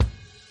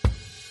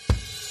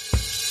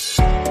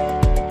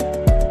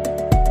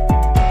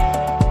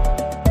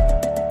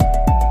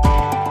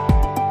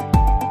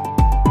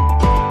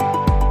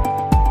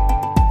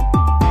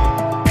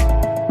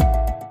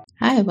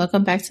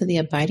Welcome back to the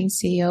Abiding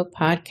CEO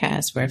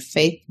podcast, where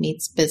faith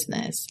meets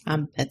business.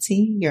 I'm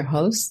Betsy, your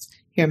host,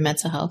 your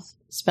mental health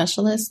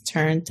specialist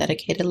turned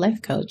dedicated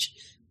life coach.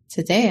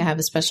 Today, I have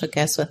a special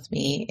guest with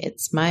me.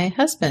 It's my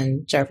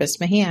husband, Jarvis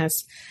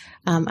Mejias.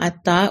 I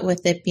thought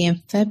with it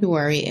being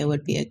February, it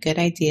would be a good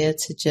idea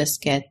to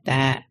just get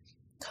that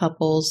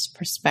couple's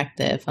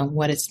perspective on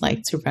what it's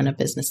like to run a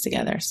business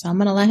together. So I'm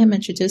going to let him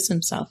introduce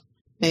himself.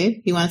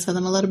 Babe, you want to tell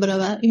them a little bit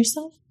about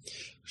yourself?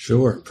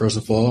 Sure. First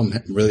of all, I'm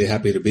really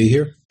happy to be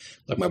here.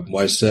 Like my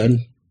wife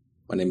said,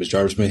 my name is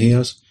Jarvis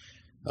Mejias.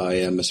 I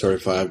am a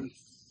certified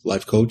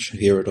life coach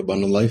here at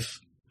Abundant Life.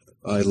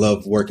 I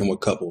love working with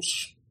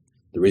couples.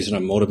 The reason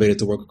I'm motivated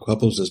to work with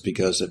couples is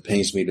because it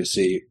pains me to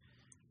see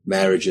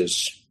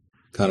marriages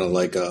kind of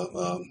like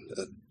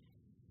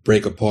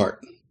break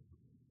apart.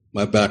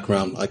 My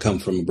background, I come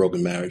from a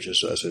broken marriage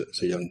as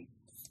a young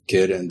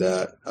kid, and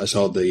I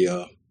saw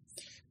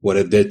what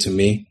it did to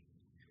me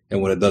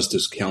and what it does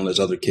to countless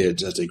other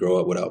kids as they grow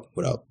up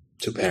without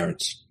two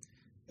parents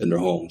in their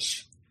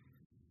homes.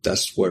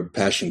 That's where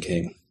passion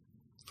came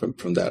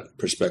from that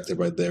perspective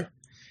right there.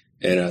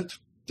 And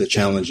the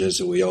challenges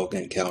that we all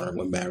encounter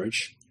with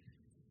marriage,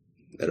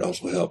 that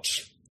also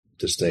helps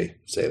to stay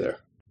there.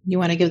 You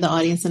want to give the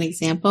audience an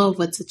example of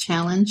what's a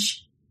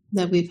challenge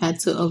that we've had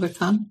to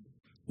overcome?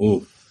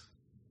 We'll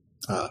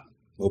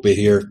be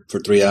here for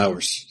 3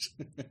 hours.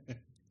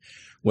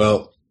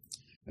 Well,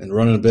 in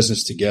running a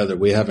business together,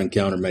 we have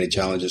encountered many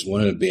challenges.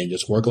 One of them being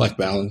just work-life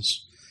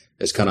balance.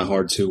 It's kind of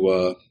hard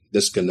to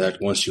disconnect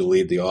once you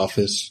leave the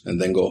office and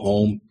then go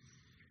home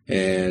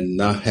and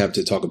not have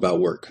to talk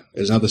about work.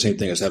 It's not the same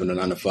thing as having a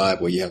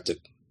 9-to-5 where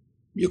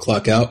you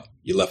clock out,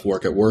 you left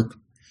work at work,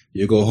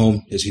 you go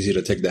home, it's easy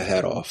to take that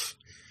hat off.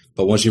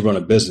 But once you run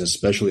a business,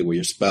 especially with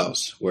your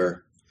spouse,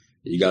 where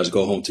you guys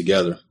go home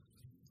together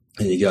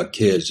and you got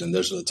kids and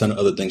there's a ton of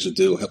other things to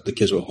do, help the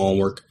kids with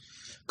homework,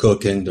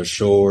 cooking, there's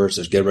chores,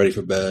 there's get ready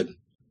for bed,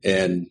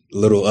 and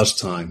little us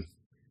time,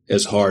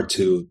 it's hard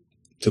to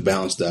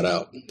balance that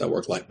out, that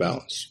work-life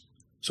balance.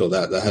 So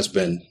that has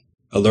been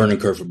a learning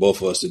curve for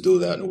both of us to do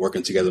that and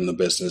working together in the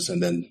business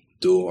and then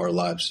do our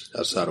lives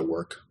outside of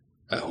work,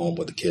 at home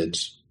with the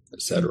kids,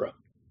 etc.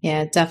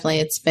 Yeah, definitely.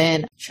 It's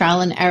been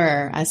trial and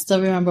error. I still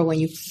remember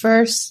when you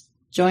first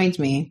joined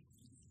me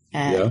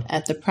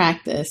at the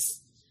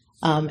practice,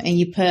 and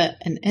you put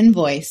an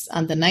invoice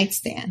on the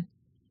nightstand.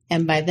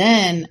 And by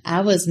then,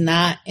 I was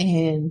not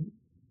in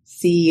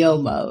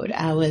CEO mode.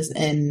 I was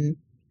in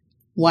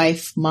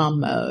wife, mom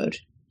mode.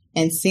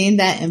 And seeing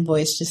that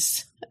invoice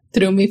just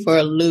threw me for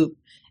a loop.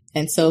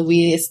 And so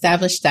we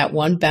established that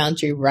one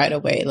boundary right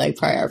away, like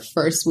probably our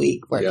first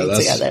week working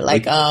together.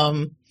 Like,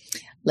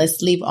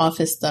 let's leave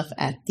office stuff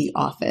at the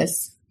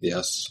office.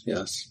 Yes.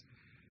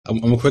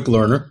 I'm a quick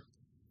learner,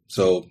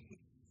 so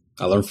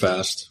I learn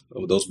fast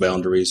with those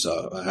boundaries.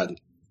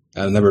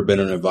 I've never been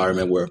in an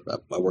environment where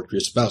I worked with your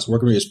spouse.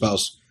 Working with your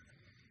spouse,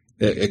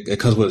 it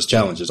comes with its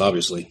challenges,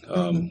 obviously,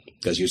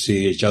 because you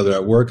see each other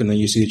at work and then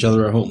you see each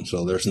other at home.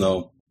 So there's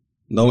no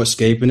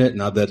escaping it.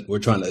 Not that we're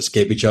trying to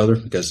escape each other,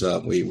 because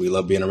we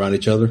love being around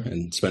each other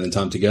and spending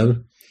time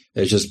together.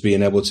 It's just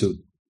being able to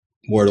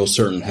wear those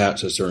certain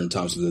hats at certain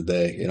times of the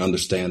day and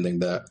understanding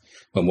that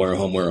when we're at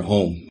home, we're at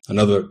home.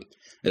 Another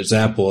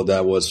example of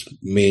that was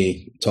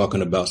me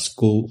talking about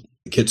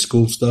kids'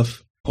 school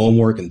stuff,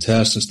 homework and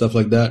tests and stuff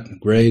like that,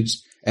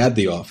 grades at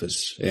the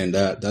office. And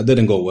that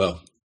didn't go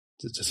well,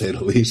 to say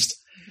the least.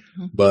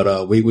 Mm-hmm.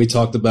 But we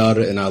talked about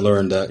it, and I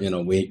learned that,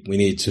 we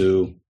need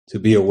to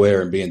be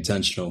aware and be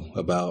intentional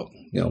about,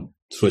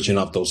 switching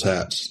off those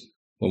hats.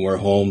 When we're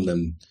home,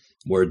 then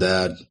we're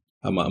dad.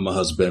 I'm a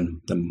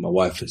husband, and my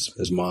wife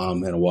is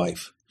mom and a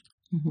wife.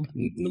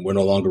 Mm-hmm. We're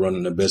no longer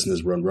running a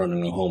business, we're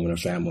running a home and a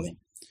family.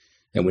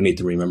 And we need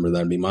to remember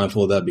that and be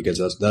mindful of that, because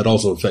that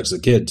also affects the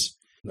kids.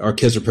 Our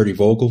kids are pretty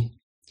vocal.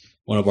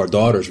 One of our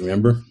daughters,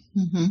 remember?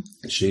 Mm-hmm.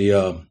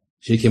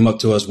 She came up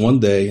to us one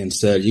day and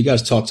said, "You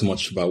guys talk too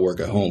much about work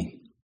at home."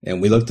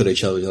 And we looked at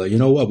each other like, you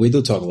know what? We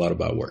do talk a lot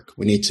about work.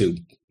 We need to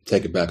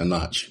take it back a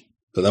notch.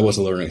 So that was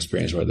a learning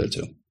experience right there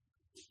too.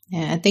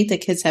 Yeah, I think the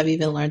kids have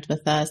even learned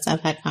with us.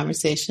 I've had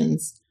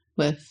conversations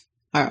with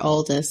our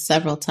oldest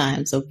several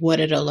times of what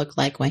it'll look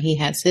like when he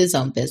has his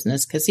own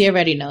business, because he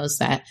already knows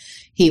that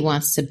he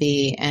wants to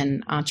be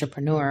an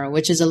entrepreneur,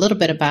 which is a little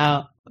bit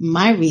about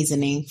my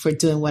reasoning for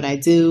doing what I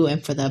do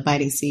and for the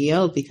Abiding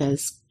CEO,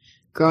 because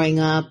growing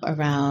up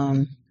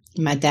around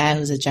my dad,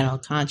 who's a general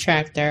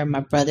contractor,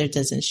 my brother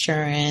does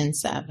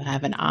insurance, I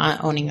have an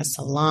aunt owning a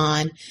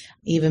salon,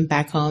 even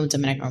back home,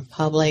 Dominican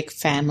Republic,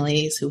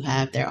 families who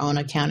have their own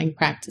accounting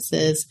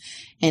practices.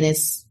 And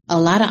it's a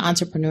lot of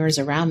entrepreneurs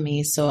around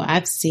me. So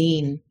I've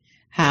seen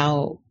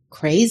how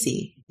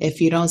crazy,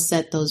 if you don't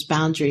set those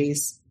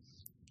boundaries,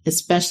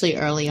 especially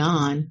early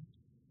on,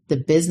 the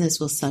business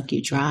will suck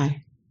you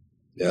dry.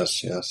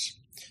 Yes.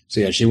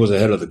 See, and she was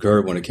ahead of the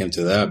curve when it came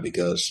to that,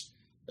 because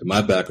in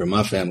my background,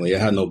 my family, I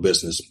had no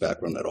business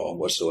background at all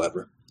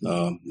whatsoever.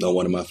 No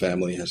one in my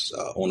family has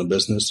owned a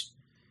business,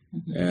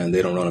 and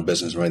they don't run a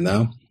business right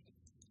now.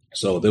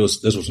 So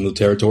this was new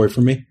territory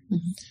for me.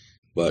 Mm-hmm.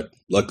 But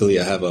luckily,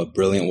 I have a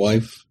brilliant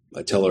wife.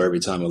 I tell her every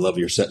time, I love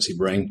your sexy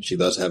brain. She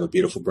does have a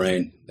beautiful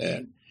brain.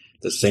 And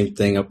the same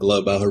thing I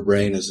love about her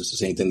brain is it's the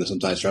same thing that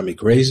sometimes drives me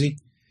crazy.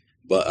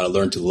 But I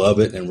learned to love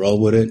it and roll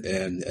with it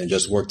and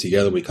just work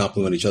together. We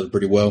complement each other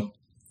pretty well.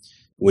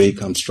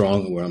 Weak, I'm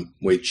strong. And where I'm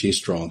weak, she's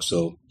strong.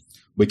 So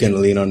we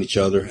can lean on each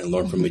other and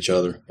learn from each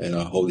other and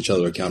hold each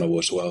other accountable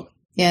as well.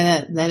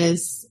 Yeah, that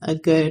is a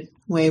good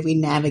way we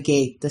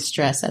navigate the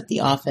stress at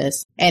the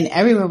office and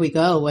everywhere we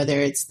go, whether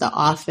it's the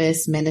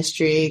office,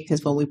 ministry,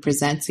 because when we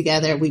present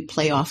together, we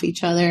play off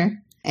each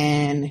other.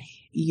 And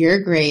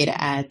you're great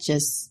at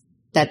just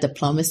that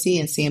diplomacy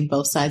and seeing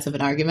both sides of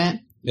an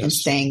argument and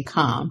staying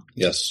calm.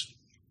 Yes.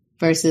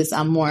 Versus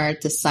I'm more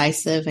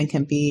decisive and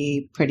can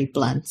be pretty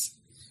blunt.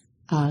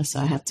 So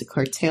I have to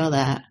curtail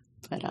that.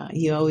 But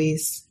you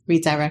always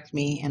redirect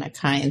me in a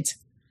kind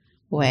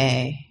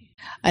way.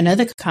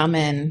 Another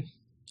common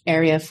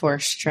area for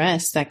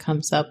stress that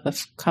comes up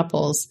with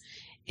couples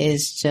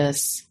is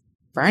just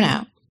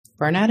burnout.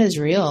 Burnout is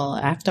real.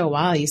 After a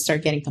while, you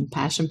start getting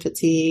compassion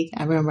fatigue.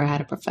 I remember I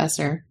had a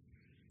professor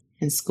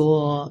in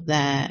school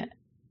that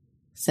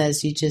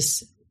says you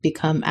just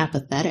become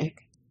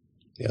apathetic.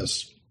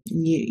 Yes.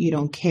 You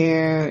don't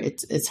care.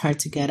 It's hard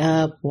to get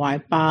up. Why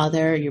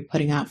bother? You're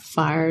putting out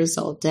fires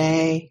all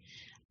day.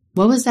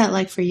 What was that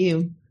like for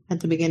you at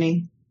the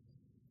beginning?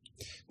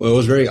 Well, it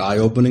was very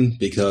eye-opening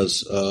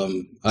because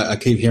I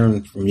keep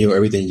hearing from you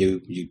everything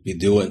you be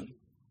doing,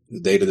 the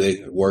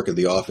day-to-day work at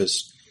the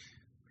office,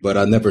 but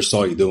I never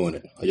saw you doing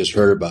it. I just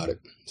heard about it.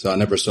 So I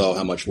never saw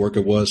how much work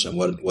it was and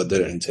what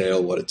did it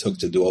entail, what it took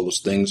to do all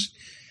those things,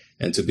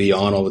 and to be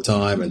on all the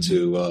time and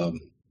to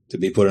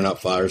be putting out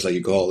fires, like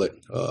you call it,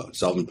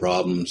 solving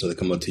problems that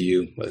come up to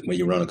you. Like when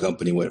you run a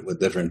company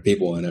with different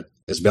people in it,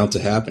 it's bound to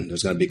happen.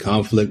 There's going to be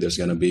conflict. There's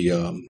going to be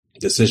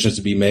decisions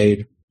to be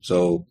made.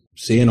 So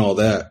seeing all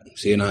that,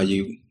 seeing how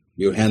you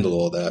handle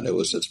all that,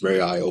 it's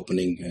very eye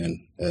opening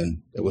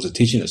and it was a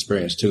teaching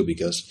experience too,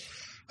 because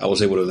I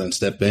was able to then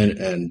step in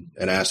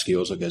and ask you, I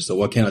was like, so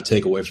what can I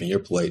take away from your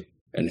plate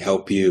and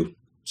help you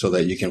so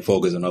that you can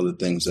focus on other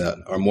things that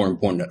are more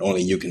important that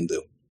only you can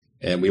do?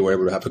 And we were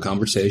able to have a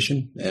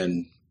conversation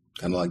and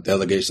kind of like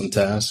delegate some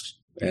tasks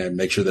and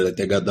make sure that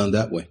they got done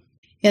that way.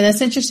 Yeah,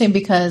 that's interesting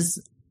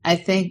because I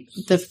think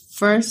the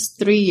first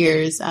 3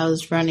 years I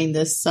was running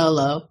this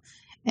solo,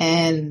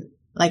 and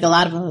like a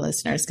lot of our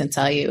listeners can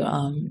tell you,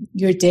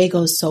 your day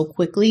goes so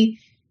quickly.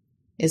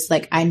 It's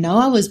like, I know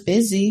I was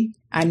busy.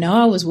 I know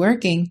I was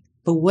working,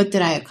 but what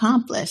did I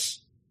accomplish?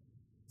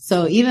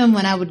 So even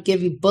when I would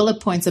give you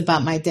bullet points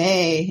about my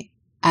day,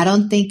 I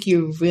don't think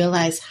you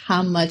realize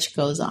how much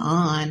goes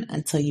on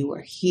until you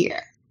were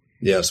here.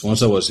 Yes.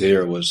 Once I was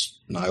here, it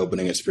was an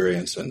eye-opening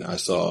experience, and I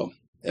saw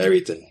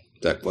everything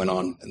that went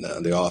on in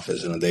the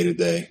office in a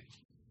day-to-day,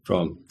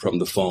 from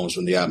the phones,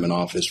 from the admin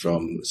office,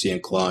 from seeing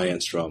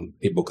clients, from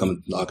people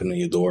coming knocking on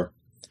your door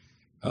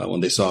when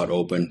they saw it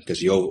open,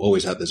 because you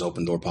always have this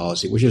open door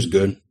policy, which is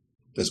good.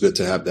 It's good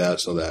to have that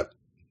so that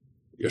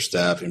your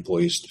staff,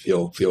 employees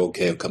feel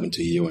okay coming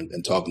to you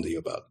and talking to you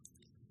about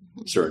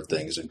certain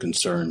things and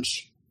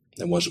concerns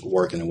and what's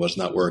working and what's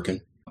not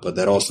working. But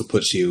that also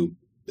puts you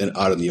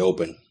out in the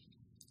open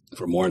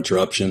for more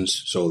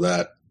interruptions, so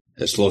that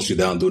it slows you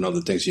down doing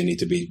other things you need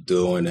to be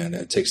doing, and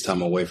it takes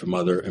time away from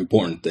other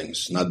important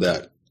things. Not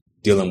that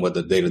dealing with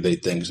the day-to-day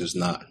things is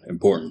not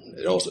important.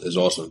 It also is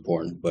also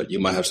important, but you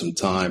might have some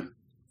time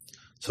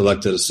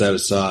selected to set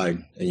aside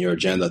in your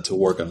agenda to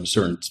work on a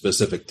certain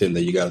specific thing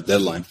that you got a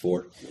deadline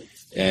for,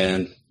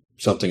 and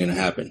something can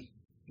happen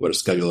with a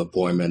scheduled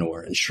appointment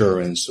or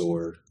insurance,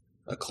 or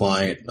a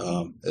client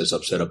is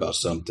upset about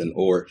something,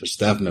 or a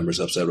staff member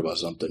is upset about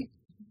something.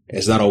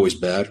 It's not always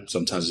bad.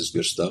 Sometimes it's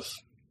good stuff.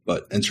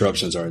 But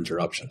interruptions are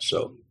interruptions.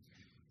 So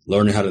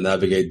learning how to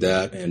navigate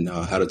that and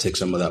how to take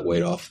some of that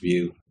weight off of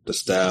you, the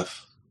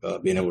staff,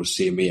 being able to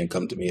see me and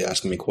come to me,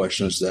 asking me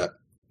questions that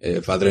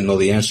if I didn't know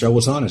the answer, I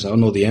was honest. I don't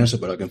know the answer,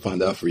 but I can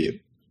find out for you.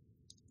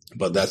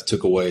 But that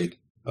took away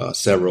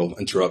several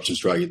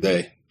interruptions throughout your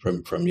day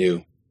from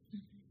you.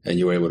 And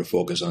you were able to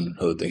focus on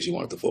other things you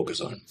wanted to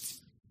focus on.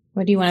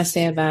 What do you want to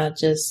say about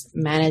just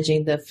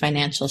managing the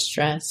financial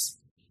stress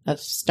of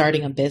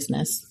starting a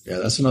business? Yeah,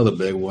 that's another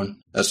big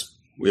one.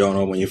 We all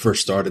know when you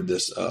first started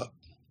this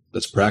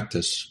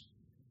practice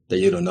that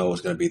you don't know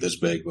it's going to be this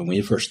big. But when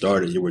you first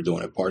started, you were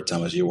doing it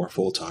part-time as you were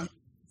full-time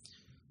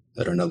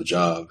at another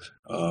job.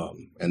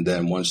 And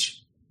then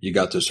once you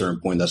got to a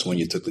certain point, that's when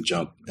you took the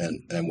jump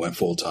and went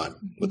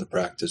full-time with the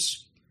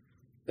practice.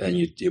 And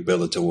you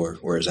build it to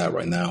where it's at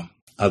right now.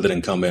 I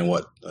didn't come in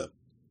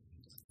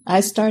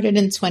I started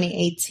in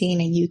 2018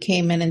 and you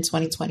came in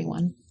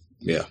 2021.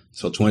 Yeah.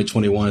 So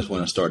 2021 is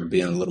when I started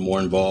being a little more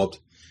involved.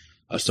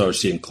 I started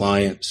seeing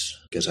clients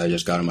because I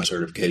just got my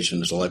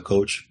certification as a life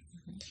coach.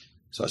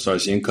 So I started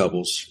seeing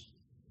couples,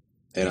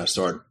 and I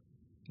started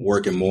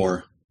working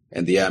more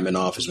in the admin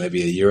office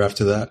maybe a year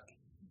after that.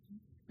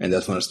 And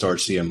that's when I started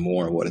seeing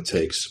more of what it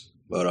takes.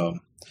 But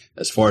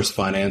as far as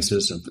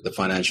finances and the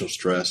financial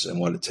stress and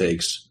what it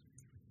takes,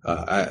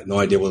 I had no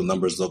idea what the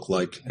numbers look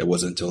like. It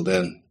wasn't until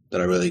then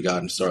that I really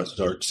got and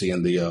started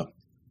seeing the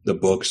the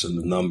books and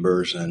the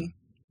numbers and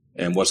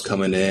what's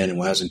coming in and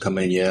what hasn't come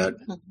in yet,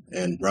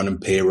 and running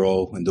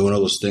payroll and doing all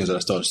those things that I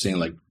started seeing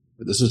like,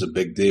 this is a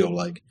big deal.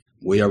 Like,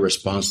 we are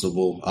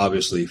responsible,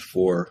 obviously,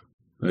 for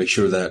make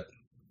sure that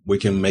we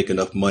can make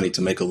enough money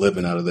to make a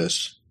living out of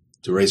this,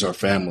 to raise our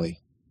family,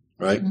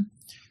 right? Mm-hmm.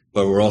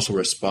 But we're also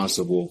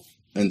responsible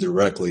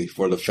indirectly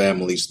for the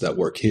families that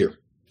work here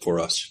for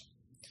us.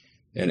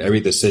 And every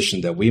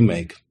decision that we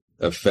make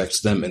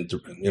affects them,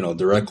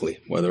 directly,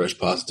 whether it's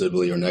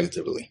positively or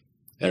negatively.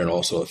 And it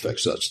also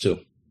affects us too.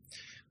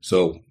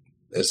 So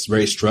it's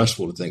very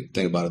stressful to think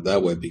about it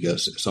that way,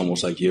 because it's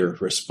almost like you're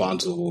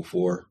responsible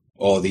for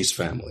all these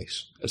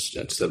families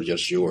instead of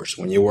just yours.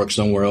 When you work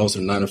somewhere else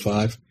in 9 to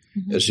 5,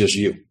 mm-hmm. it's just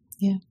you.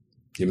 Yeah.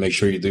 You make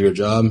sure you do your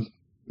job,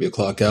 you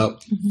clock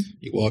out, mm-hmm.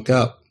 you walk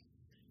out,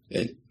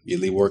 and you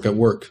leave work at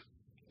work.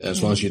 And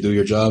as long as you do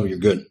your job, you're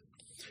good.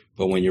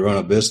 But when you run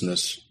a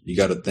business, you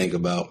got to think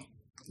about,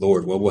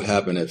 Lord, what will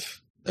happen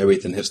if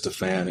everything hits the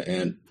fan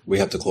and we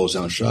have to close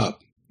down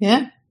shop?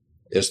 Yeah.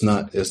 It's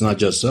not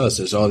just us.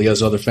 It's all the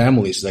other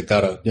families that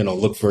got to,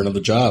 look for another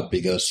job,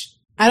 because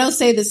I don't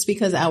say this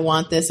because I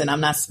want this and I'm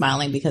not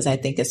smiling because I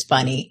think it's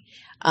funny.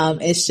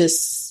 It's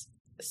just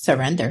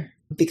surrender,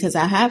 because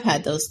I have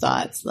had those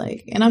thoughts,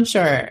 and I'm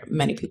sure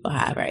many people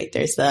have, right?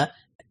 There's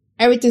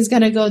everything's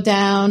going to go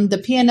down. The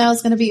P&L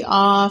is going to be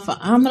off.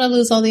 I'm going to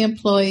lose all the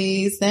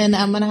employees. Then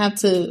I'm going to have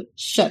to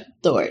shut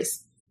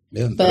doors.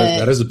 Yeah,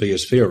 that is the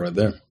biggest fear right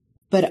there.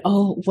 But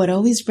what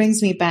always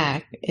brings me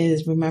back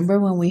is, remember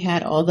when we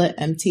had all the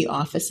empty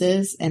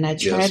offices and I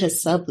tried to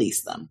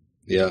sublease them?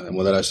 Yeah. And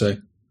what did I say?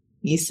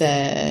 You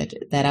said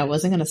that I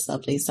wasn't going to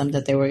sublease them,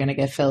 that they were going to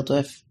get filled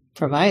with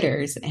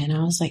providers. And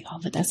I was like,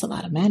 but that's a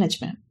lot of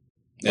management.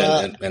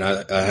 And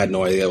I had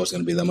no idea it was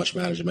going to be that much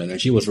management.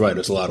 And she was right.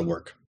 It's a lot of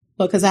work.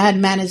 Well, because I had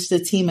managed the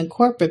team in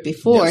corporate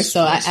before. Yes,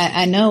 so yes.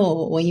 I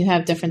know when you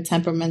have different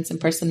temperaments and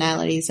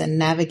personalities and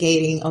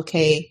navigating,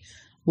 okay,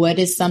 what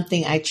is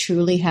something I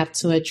truly have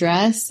to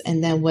address?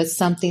 And then what's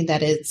something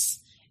that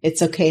it's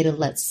okay to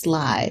let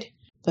slide.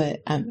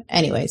 But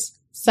anyways,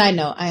 side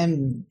note, I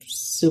am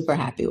super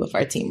happy with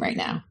our team right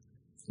now.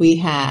 We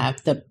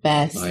have the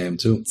best I am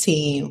too.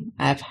 Team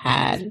I've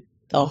had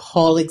the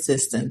whole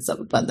existence of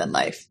Abundant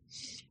Life.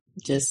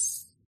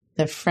 Just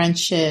the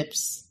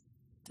friendships,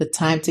 the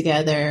time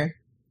together,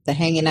 the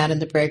hanging out in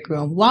the break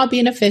room while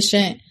being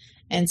efficient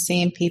and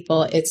seeing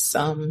people. It's,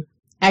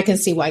 I can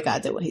see why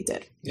God did what he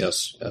did.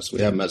 Yes.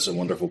 We have met some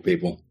wonderful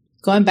people.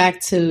 Going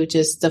back to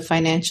just the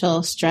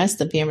financial stress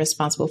of being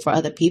responsible for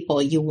other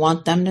people, you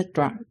want them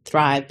to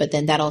thrive, but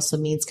then that also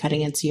means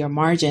cutting into your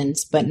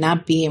margins, but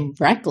not being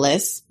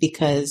reckless,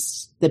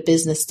 because the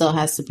business still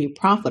has to be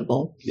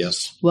profitable.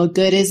 Yes. What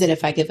good is it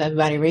if I give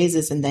everybody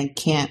raises and then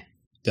can't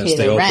pay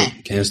the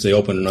rent? Can't stay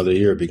open another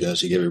year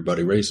because you give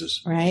everybody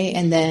raises. Right.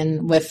 And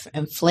then with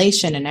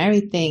inflation and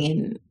everything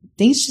and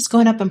things just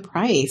going up in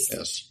price.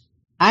 Yes.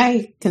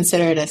 I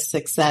consider it a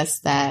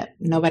success that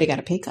nobody got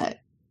a pay cut.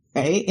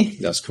 Right?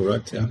 That's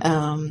correct.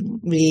 Yeah.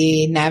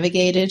 We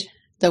navigated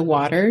the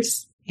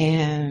waters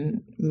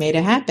and made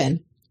it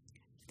happen.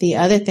 The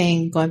other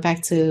thing, going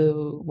back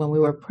to when we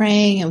were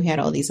praying and we had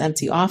all these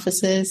empty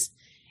offices,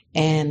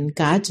 and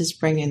God just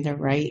bringing the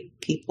right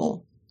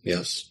people.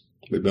 Yes.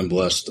 We've been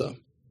blessed.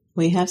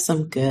 We have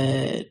some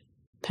good,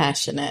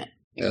 passionate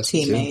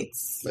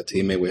teammates. The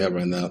teammate we have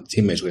right now, the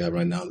teammates we have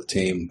right now, the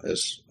team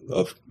is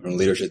from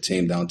leadership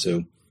team down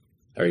to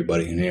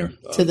everybody in here.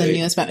 To the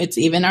newest, it's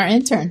even our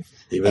intern.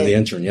 Even the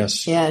intern,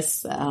 yes.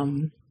 Yes.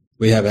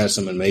 We have had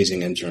some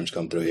amazing interns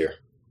come through here.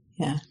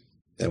 Yeah.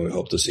 And we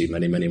hope to see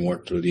many, many more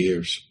through the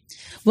years.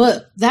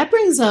 Well, that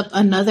brings up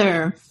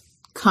another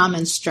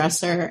common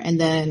stressor. And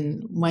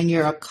then when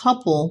you're a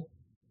couple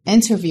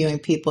interviewing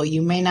people,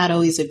 you may not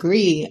always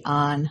agree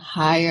on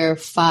hire,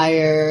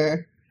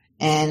 fire,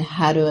 and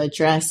how to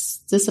address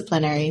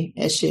disciplinary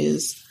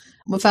issues.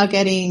 Without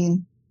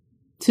getting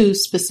too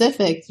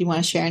specific, do you want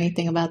to share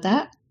anything about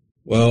that?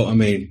 Well, I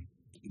mean,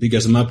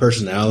 because of my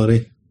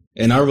personality,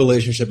 in our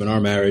relationship, in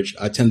our marriage,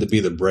 I tend to be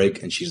the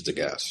brake and she's the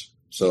gas.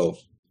 So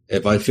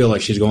if I feel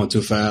like she's going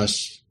too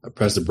fast, I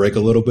press the brake a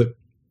little bit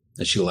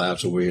and she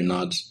laughs or weird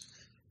nods.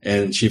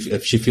 And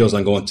if she feels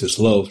I'm going too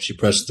slow, she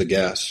presses the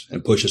gas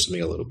and pushes me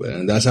a little bit.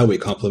 And that's how we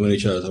complement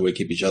each other. That's how we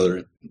keep each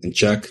other in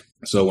check.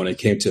 So when it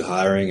came to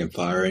hiring and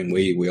firing,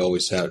 we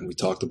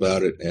talked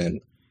about it.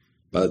 And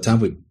by the time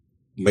we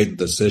made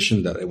the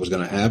decision that it was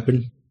going to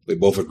happen, we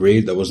both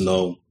agreed there was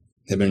no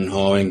hemming and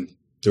hawing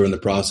during the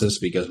process,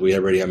 because we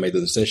already had made the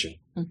decision,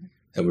 mm-hmm.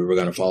 and we were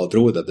going to follow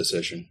through with that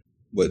decision,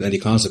 with any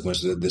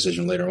consequences of the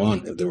decision later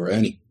on, if there were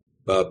any.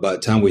 But by the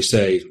time we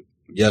say,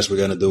 yes, we're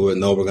going to do it,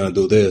 no, we're going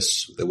to do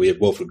this, that we have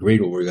both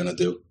agreed what we're going to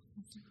do.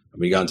 And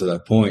we got to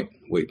that point,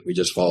 we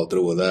just followed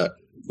through with that.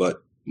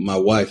 But my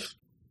wife,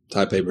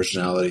 type A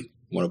personality,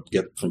 want to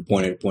get from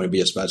point A to point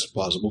B as fast as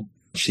possible.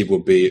 She will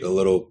be a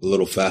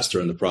little faster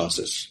in the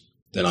process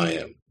than I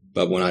am.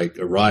 But when I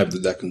arrived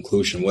at that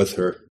conclusion with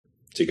her,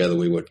 together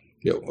we would,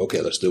 okay,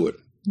 let's do it.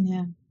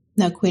 Yeah.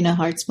 No Queen of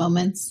Hearts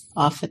moments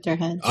off with their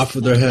heads. Off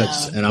with their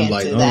heads. No, and I'm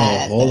like,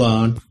 no, hold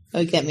on.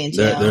 It'll get me in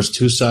jail. There's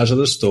two sides of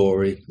the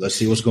story. Let's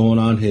see what's going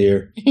on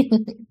here.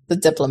 The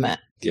diplomat.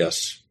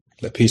 Yes.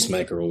 The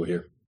peacemaker over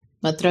here.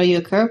 I'll throw you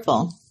a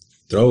curveball.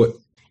 Throw it.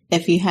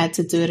 If you had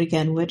to do it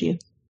again, would you?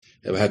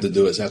 If I had to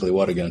do exactly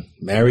what again?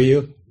 Marry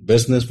you?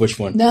 Business? Which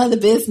one? No, the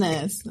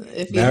business.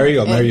 Marry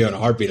you? I'll marry you in a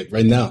heartbeat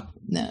right now.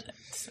 No.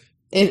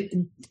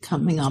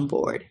 Coming on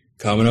board.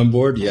 Coming on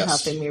board?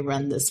 Yes. Helping me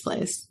run this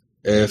place.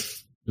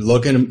 If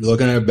looking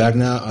at it back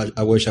now,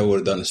 I wish I would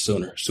have done it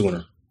sooner.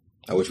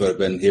 I wish I would have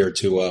been here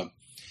to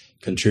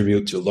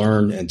contribute, to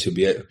learn, and to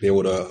be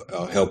able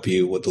to help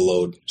you with the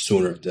load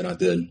sooner than I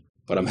did.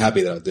 But I'm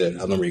happy that I did.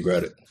 I don't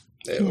regret it.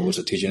 It was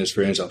a teaching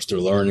experience. I'm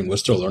still learning. We're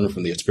still learning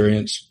from the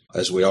experience.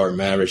 As we are in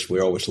marriage,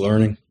 we're always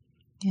learning.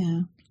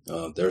 Yeah.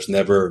 There's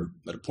never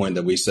at a point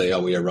that we say,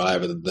 we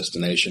arrive at the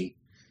destination.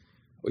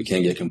 We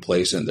can't get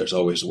complacent. There's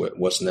always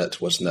what's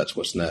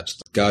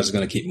next. God's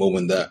going to keep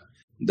moving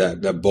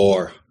that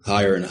bar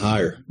higher and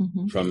higher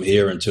from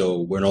here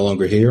until we're no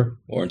longer here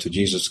or until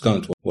Jesus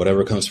comes.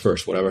 Whatever comes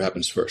first, whatever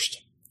happens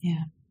first.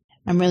 Yeah.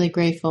 I'm really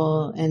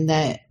grateful in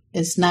that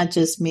it's not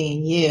just me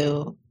and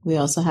you. We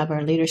also have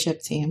our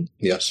leadership team.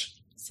 Yes.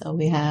 So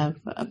we have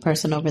a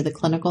person over the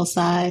clinical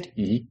side,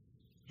 and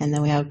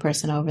then we have a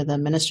person over the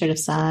administrative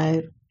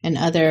side. In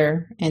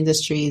other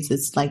industries,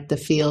 it's like the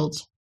field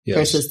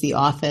versus the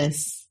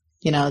office,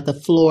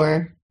 the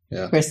floor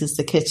versus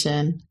the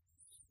kitchen.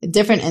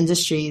 Different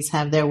industries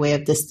have their way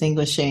of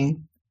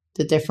distinguishing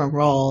the different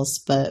roles,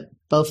 but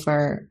both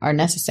are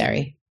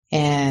necessary.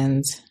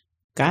 And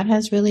God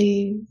has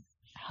really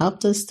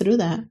helped us through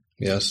that.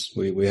 Yes,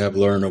 we have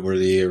learned over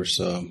the years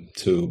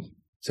to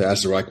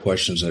ask the right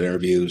questions at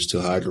interviews, to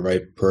hire the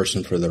right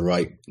person for the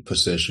right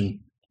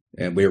position.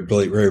 And we are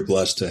really very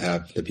blessed to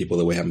have the people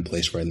that we have in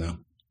place right now.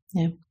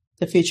 Yeah.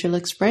 The future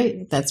looks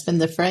bright. That's been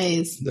the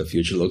phrase. The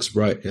future looks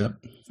bright, yeah.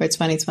 For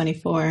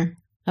 2024.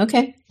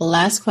 Okay.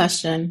 Last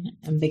question,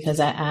 and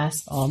because I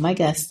ask all my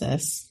guests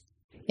this,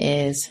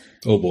 is...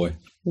 Oh, boy.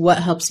 What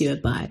helps you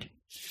abide?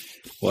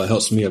 What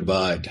helps me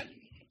abide?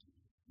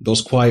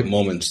 Those quiet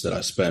moments that I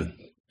spend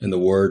in the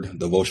Word,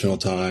 devotional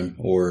time,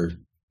 or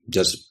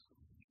just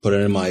put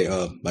it in my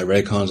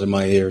Raycons in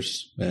my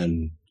ears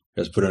and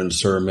just put it in a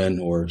sermon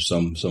or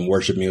some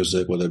worship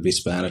music, whether it be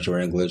Spanish or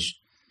English.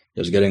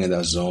 Just getting in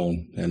that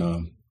zone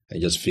and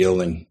just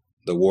feeling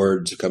the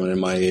words coming in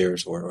my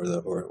ears or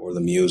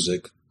the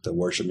music, the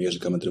worship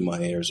music coming through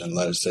my ears, and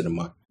let it sit in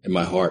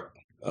my heart.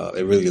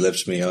 It really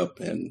lifts me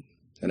up and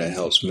it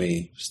helps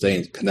me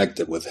stay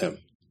connected with Him.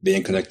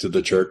 Being connected to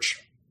the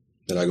church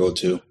that I go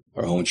to,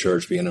 our home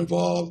church, being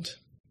involved.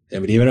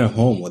 And even at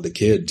home with the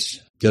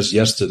kids. Just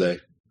yesterday,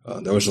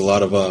 there was a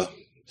lot of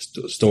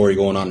story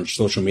going on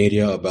social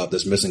media about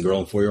this missing girl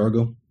in Fort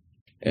Yargo.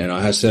 And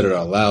I had said it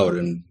out loud,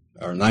 and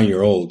our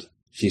 9-year-old,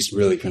 she's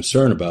really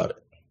concerned about it.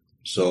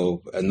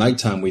 So at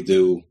nighttime, we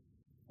do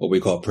what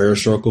we call prayer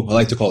circle. I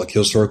like to call it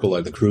kill circle,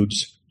 like the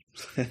Croods.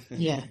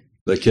 Yeah.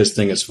 The kids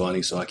think it's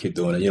funny, so I keep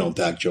doing it.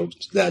 Dad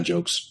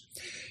jokes.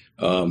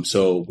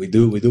 So we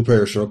do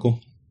prayer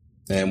circle.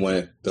 And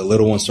when the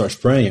little one starts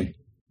praying,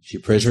 she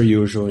prays her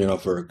usual,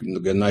 for a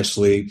good night's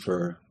sleep,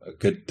 for a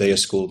good day of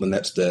school the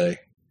next day.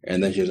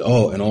 And then she says,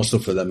 and also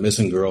for that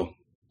missing girl,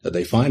 that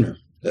they find her,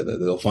 that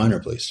they'll find her,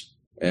 please.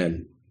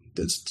 And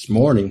this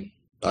morning,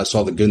 I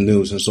saw the good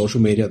news in social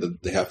media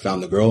that they have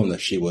found the girl and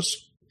that she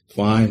was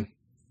fine,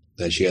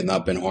 that she had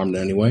not been harmed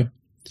in any way.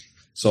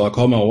 So I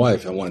called my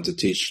wife. I wanted to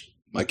teach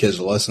my kids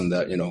a lesson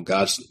that,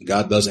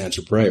 God does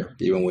answer prayer,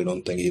 even when we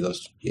don't think He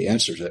does. He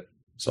answers it.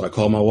 So I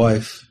called my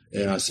wife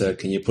and I said,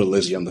 can you put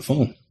Lizzie on the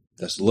phone?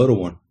 That's the little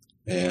one.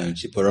 And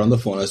she put her on the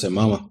phone. I said,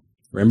 Mama,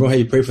 remember how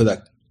you prayed for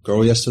that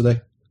girl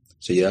yesterday? I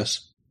said,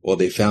 yes. Well,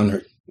 they found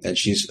her and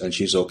she's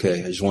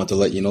okay. I just wanted to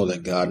let you know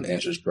that God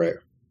answers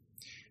prayer.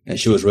 And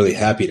she was really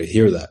happy to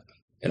hear that.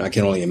 And I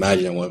can only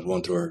imagine what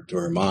went through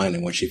her mind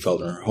and what she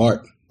felt in her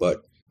heart.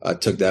 But I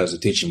took that as a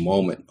teaching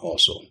moment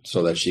also,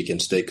 so that she can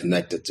stay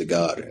connected to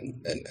God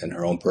and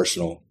her own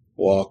personal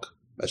walk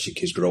as she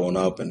keeps growing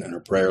up and in her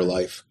prayer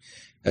life,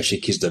 as she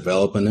keeps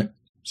developing it,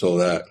 so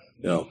that,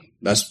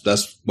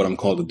 that's what I'm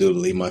called to do, to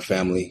lead my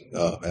family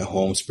at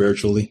home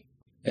spiritually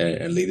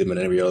and lead them in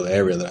every other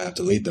area that I have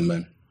to lead them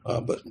in.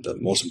 But the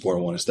most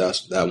important one is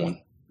that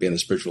one, being a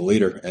spiritual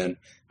leader. And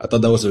I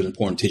thought that was an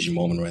important teaching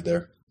moment right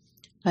there.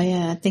 Oh,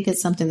 yeah. I think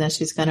it's something that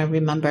she's going to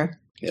remember.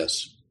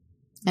 Yes.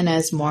 And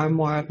as more and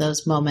more of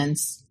those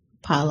moments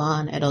pile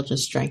on, it'll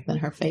just strengthen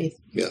her faith.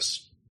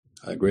 Yes,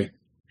 I agree.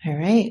 All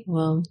right.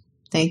 Well,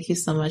 thank you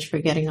so much for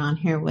getting on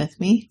here with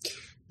me.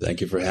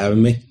 Thank you for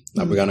having me.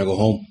 Now we're going to go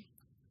home.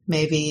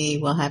 Maybe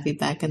we'll have you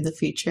back in the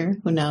future.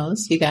 Who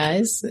knows? You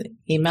guys,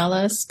 email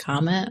us,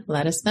 comment,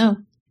 let us know.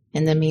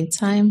 In the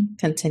meantime,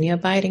 continue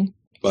abiding.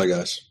 Bye,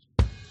 guys.